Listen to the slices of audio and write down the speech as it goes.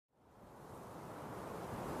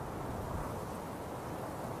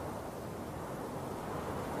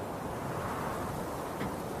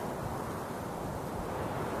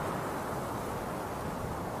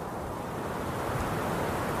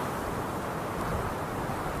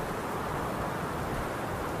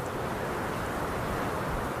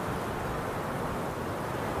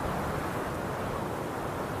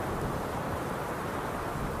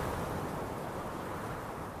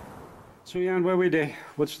So Jan, where we day?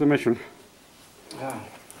 What's the mission?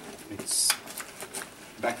 It's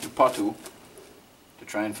back to Potoo to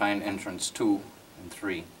try and find entrance 2 and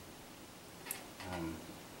 3.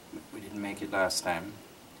 We didn't make it last time.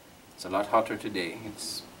 It's a lot hotter today.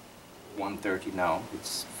 It's 1:30 now.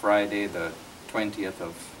 It's Friday the 20th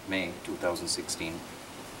of May 2016.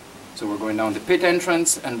 So we're going down the pit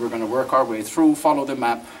entrance and we're going to work our way through, follow the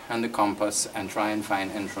map and the compass and try and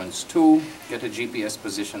find entrance 2, get a GPS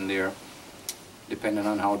position there. Depending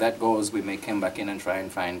on how that goes, we may come back in and try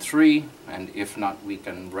and find 3, and if not, we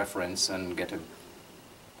can reference and get a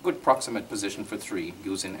good proximate position for 3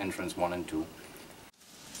 using entrance 1 and 2.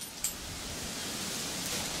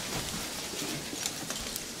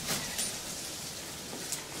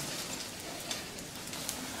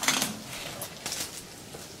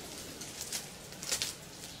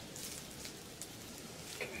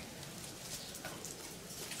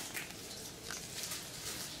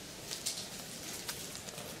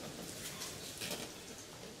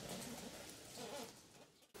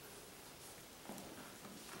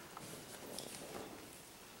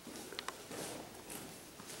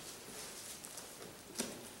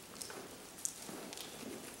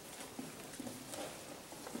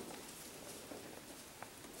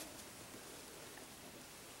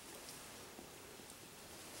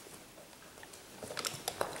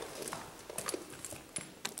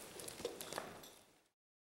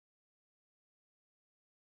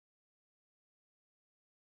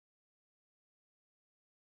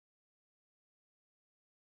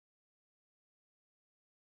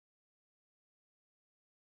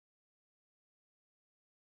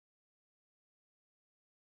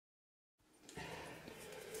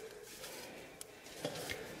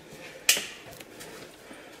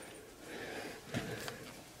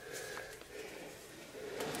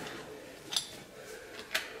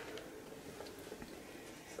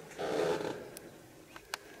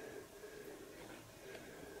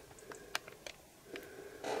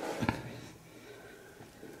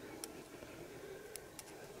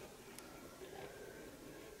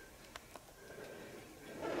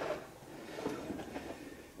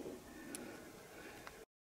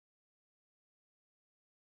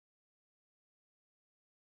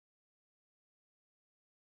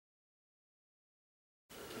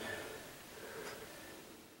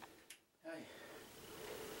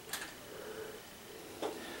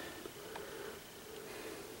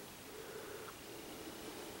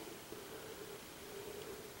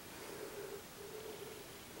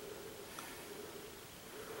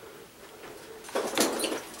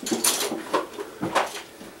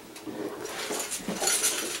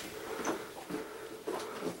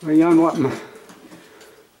 Jan, what?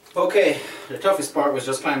 Okay, the toughest part was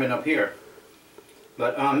just climbing up here.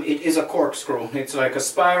 But it is a corkscrew. It's like a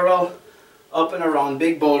spiral up and around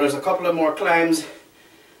big boulders, a couple of more climbs,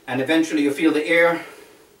 and eventually you feel the air,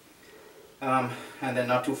 and then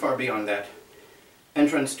not too far beyond that.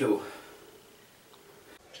 Entrance 2.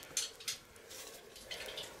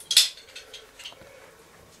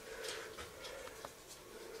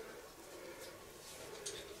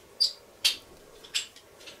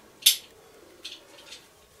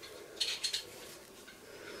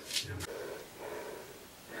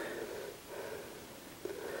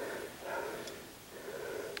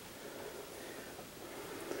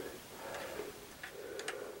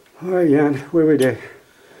 Alright Jan, where we day?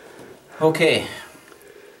 Okay,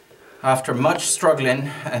 after much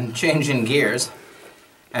struggling and changing gears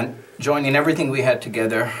and joining everything we had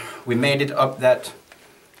together, we made it up that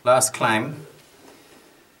last climb.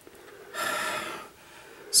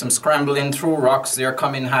 Some scrambling through rocks, they're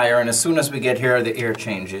coming higher, and as soon as we get here the air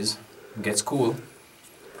changes, gets cool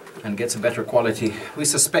and gets a better quality. We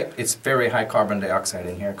suspect it's very high carbon dioxide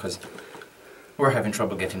in here because we're having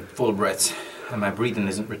trouble getting full breaths and my breathing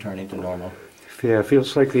isn't returning to normal. Yeah, it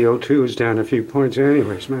feels like the O2 is down a few points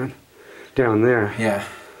anyways, man. Down there. Yeah.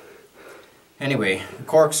 Anyway,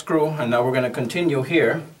 corkscrew, and now we're going to continue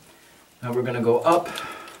here. Now we're going to go up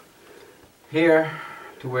here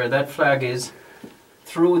to where that flag is,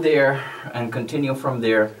 through there, and continue from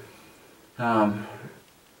there another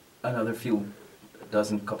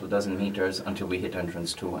couple dozen meters until we hit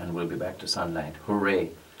entrance 2 and we'll be back to sunlight.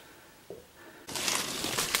 Hooray!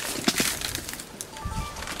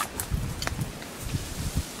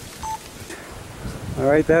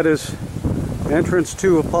 Alright, that is entrance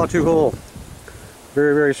 2 of Potoo Hole.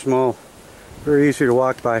 Very, very small. Very easy to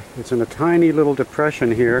walk by. It's in a tiny little depression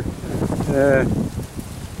here.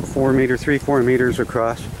 3-4 meters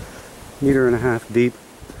across. 1.5 meters deep.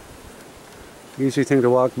 Easy thing to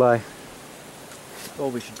walk by. Oh,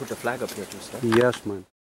 we should put the flag up here too, Steph. Yes, man.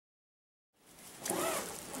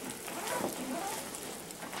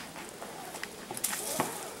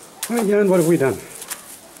 Jan, what have we done?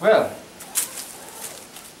 Well,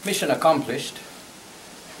 mission accomplished.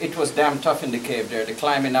 It was damn tough in the cave there, the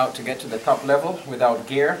climbing out to get to the top level without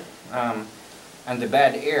gear and the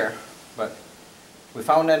bad air. But we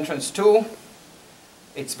found entrance 2.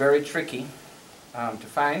 It's very tricky to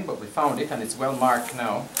find, but we found it and it's well marked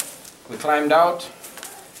now. We climbed out.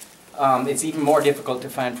 It's even more difficult to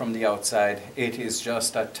find from the outside. It is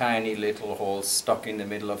just a tiny little hole stuck in the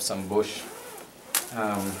middle of some bush.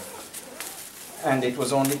 And it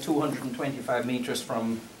was only 225 meters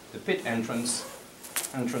from the pit entrance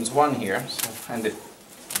 1 here. So, and the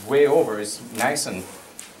way over is nice and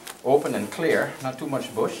open and clear, not too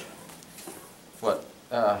much bush. What,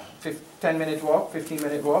 10-minute walk,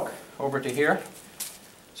 15-minute walk over to here.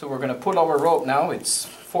 So we're going to pull our rope now. It's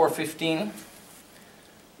 4:15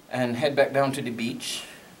 and head back down to the beach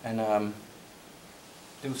and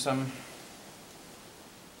do some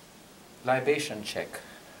libation check.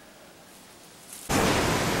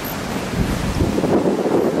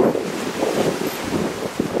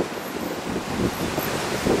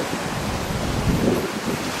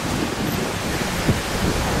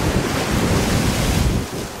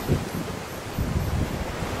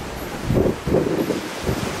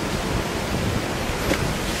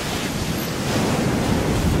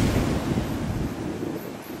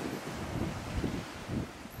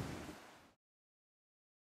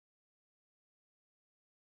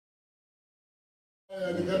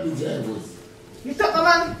 You talk,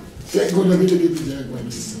 man? Check go let me take it to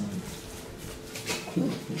Jaguars.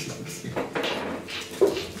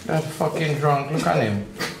 That fucking drunk, look at him.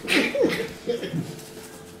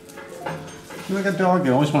 You're like a dog,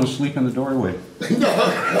 you always want to sleep in the doorway.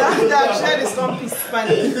 That shed is going to be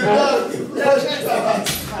Spanish. That shed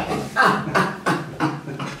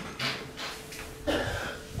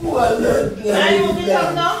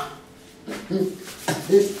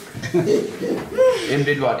is Him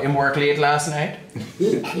did what? Him work late last night?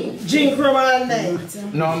 Drink rum all night.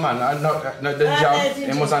 No man, not the job.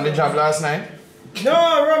 Him was on the job last night?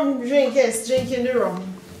 No, rum drink, yes, drinking the rum.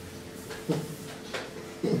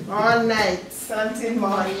 All night, until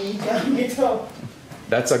morning, jam it up.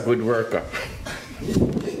 That's a good worker. I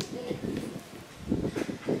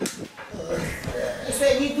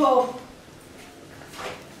said, get up.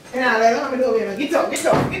 And I let me do it. Get up, get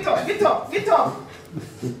up, get up, get up, get up.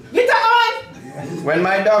 Get up, man! When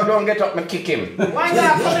my dog don't get up, I kick him. Why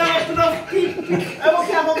not put down enough people? I won't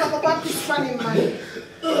care about a practice for him, man.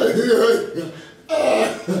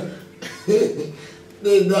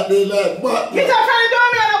 They like but Get up from the door,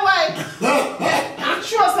 man, boy! I'm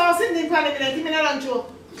sure someone's sitting in front of me, give me a lunch joke.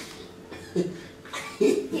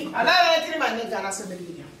 I'm not going to tell you, man, they're going to send the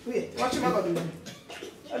video. Wait, watch him, I'm going to do it.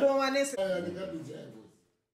 I don't want this.